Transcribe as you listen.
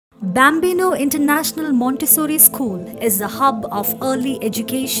Bambino International Montessori School is the hub of early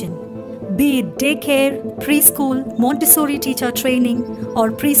education, be it daycare, preschool, Montessori teacher training,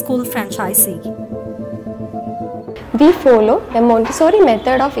 or preschool franchisee. We follow the Montessori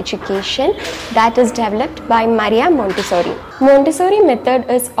method of education that is developed by Maria Montessori. Montessori method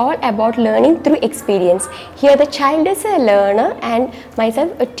is all about learning through experience. Here the child is a learner and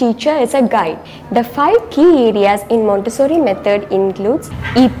myself a teacher is a guide. The 5 key areas in Montessori method includes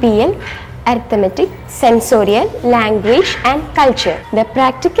EPL, arithmetic, sensorial, language and culture. The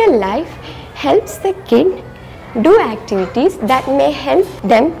practical life helps the kid do activities that may help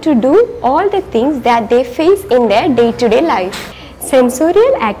them to do all the things that they face in their day-to-day life.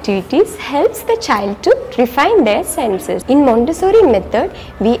 Sensorial activities helps the child to refine their senses. In Montessori method,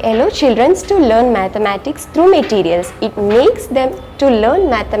 we allow children to learn mathematics through materials. It makes them to learn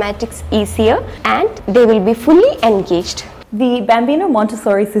mathematics easier and they will be fully engaged. The Bambino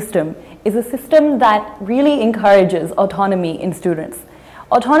Montessori system is a system that really encourages autonomy in students.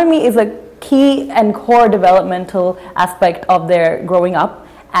 Autonomy is a key and core developmental aspect of their growing up,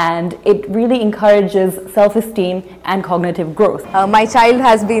 and it really encourages self-esteem and cognitive growth. My child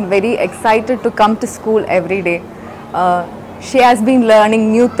has been very excited to come to school every day. She has been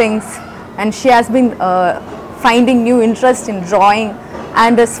learning new things and she has been finding new interest in drawing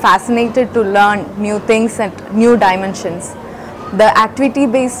and is fascinated to learn new things and new dimensions. The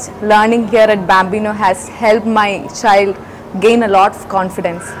activity-based learning here at Bambino has helped my child gain a lot of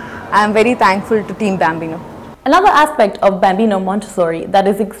confidence. I am very thankful to Team Bambino. Another aspect of Bambino Montessori that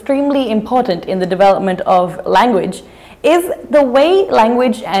is extremely important in the development of language is the way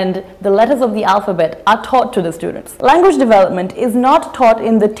language and the letters of the alphabet are taught to the students. Language development is not taught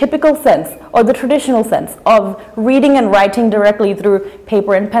in the typical sense or the traditional sense of reading and writing directly through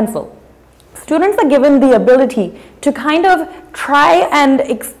paper and pencil. Students are given the ability to kind of try and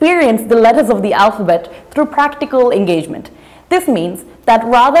experience the letters of the alphabet through practical engagement. This means that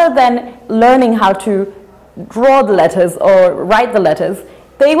rather than learning how to draw the letters or write the letters,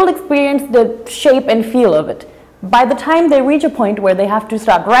 they will experience the shape and feel of it. By the time they reach a point where they have to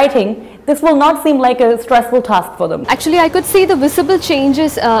start writing, this will not seem like a stressful task for them. Actually, I could see the visible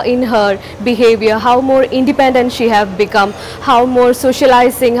changes in her behavior, how more independent she have become, how more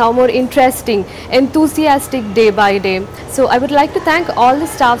socializing, how more interesting, enthusiastic day by day. So I would like to thank all the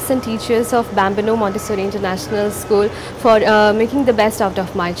staffs and teachers of Bambino Montessori International School for making the best out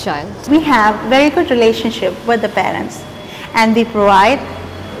of my child. We have very good relationship with the parents and we provide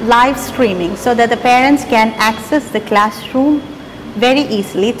live streaming so that the parents can access the classroom very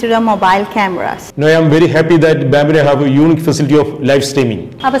easily through the mobile cameras. Now I am very happy that Bambino have a unique facility of live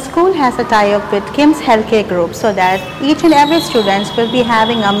streaming. Our school has a tie-up with Kim's Healthcare Group so that each and every student will be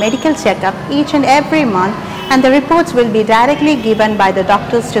having a medical checkup each and every month and the reports will be directly given by the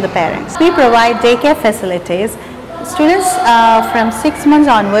doctors to the parents. We provide daycare facilities. Students from 6 months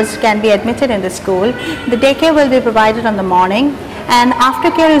onwards can be admitted in the school. The daycare will be provided on the morning and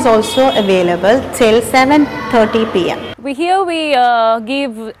aftercare is also available till 7:30 p.m. We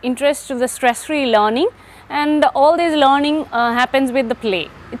give interest to the stress-free learning, and all this learning happens with the play.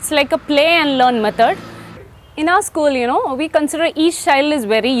 It's like a play and learn method. In our school, we consider each child is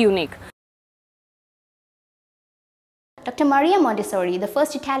very unique. Dr. Maria Montessori, the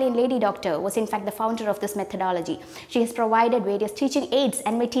first Italian lady doctor, was in fact the founder of this methodology. She has provided various teaching aids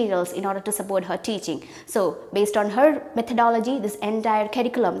and materials in order to support her teaching. So, based on her methodology, this entire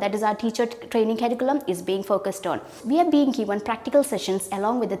curriculum, that is our teacher training curriculum, is being focused on. We are being given practical sessions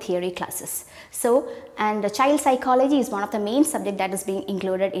along with the theory classes. So, and child psychology is one of the main subjects that is being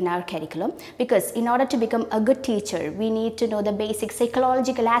included in our curriculum, because in order to become a good teacher, we need to know the basic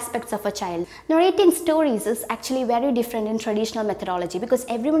psychological aspects of a child. Narrating stories is actually very different in traditional methodology because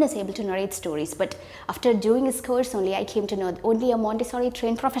everyone is able to narrate stories, but after doing this course only I came to know that only a Montessori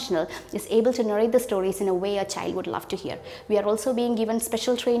trained professional is able to narrate the stories in a way a child would love to hear. We are also being given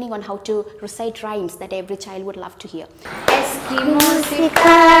special training on how to recite rhymes that every child would love to hear. Eskimos with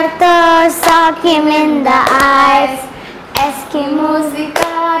turtles sucking in the eyes. Eskimos with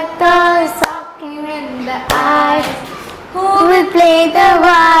turtles sucking in the eyes. Who will play the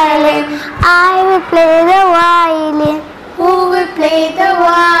violin? I will play the violin. Who will play the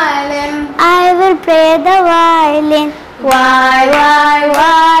violin? I will play the violin. Why, violin?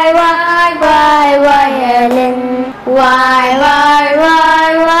 Why,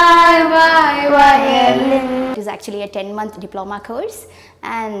 violin? It is actually a 10-month diploma course,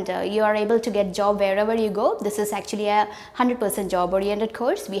 and you are able to get job wherever you go. This is actually a 100% job oriented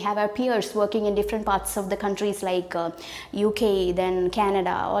course. We have our peers working in different parts of the countries like UK, then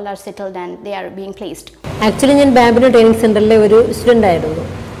Canada, all are settled and they are being placed. Actually, I am Bambino Training Center student.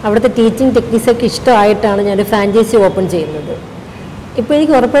 അവിടുത്തെ teaching ടെക്നിക്സൊക്കെ ഇഷ്ടമായിട്ടാണ് ഞാൻ franchise open ചെയ്യുന്നത്. ഇപ്പോൾ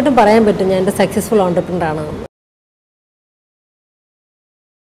എനിക്ക് ഉറപ്പായിട്ടും പറയാൻ പറ്റും ഞാൻ എൻ്റെ സക്സസ്ഫുൾ ഓൺട്രപ്രനർ ആണെന്ന്.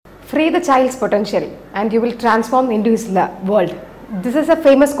 Free the child's potential and you will transform into his world. This is a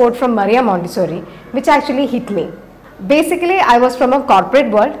famous quote from Maria Montessori which actually hit me. Basically, I was from a corporate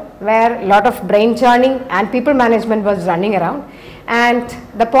world where a lot of brain churning and people management was running around, and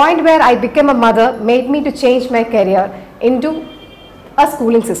the point where I became a mother made me to change my career into a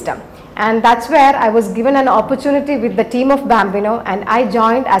schooling system, and that's where I was given an opportunity with the team of Bambino, and I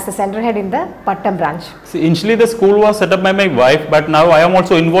joined as the center head in the Pattam branch. See, initially the school was set up by my wife, but now I am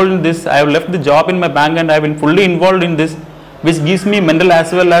also involved in this. I have left the job in my bank and I have been fully involved in this, which gives me mental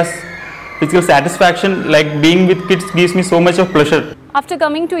as well as physical satisfaction. Like being with kids gives me so much of pleasure. After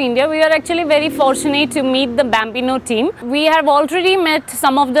coming to India, we are actually very fortunate to meet the Bambino team. We have already met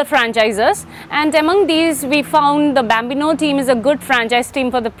some of the franchisors, and among these we found the Bambino team is a good franchise team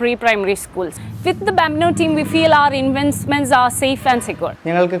for the pre-primary schools. With the Bambino team, we feel our investments are safe and secure.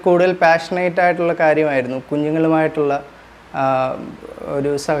 ഞങ്ങൾക്ക് കൂടുതൽ passionate ആയിട്ടുള്ള കാര്യമായിരുന്നു കുഞ്ഞുങ്ങളുമായിട്ടുള്ള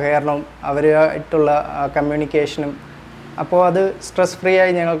ഒരു സഹകരണം, അവരുമായിട്ടുള്ള കമ്മ്യൂണിക്കേഷനും. അപ്പോൾ അത് stress free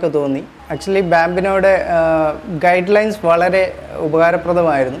ആയി ഞങ്ങൾക്ക് തോന്നി. ആക്ച്വലി ബാംബിനോയുടെ ഗൈഡ് ലൈൻസ് വളരെ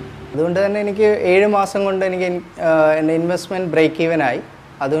ഉപകാരപ്രദമായിരുന്നു. അതുകൊണ്ട് തന്നെ എനിക്ക് 7 മാസം കൊണ്ട് എനിക്ക് എൻ്റെ ഇൻവെസ്റ്റ്മെൻറ്റ് ബ്രേക്ക് ഈവൻ ആയി.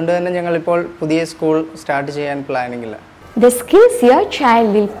 അതുകൊണ്ട് തന്നെ ഞങ്ങളിപ്പോൾ പുതിയ സ്കൂൾ സ്റ്റാർട്ട് ചെയ്യാൻ പ്ലാനിങ്ങില്ല. The skills your child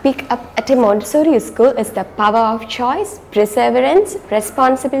will pick up at a Montessori school is the power of choice, perseverance,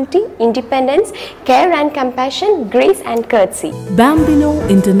 responsibility, independence, care and compassion, grace and courtesy. Bambino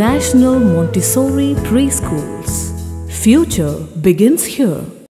International Montessori Preschools. Future begins here.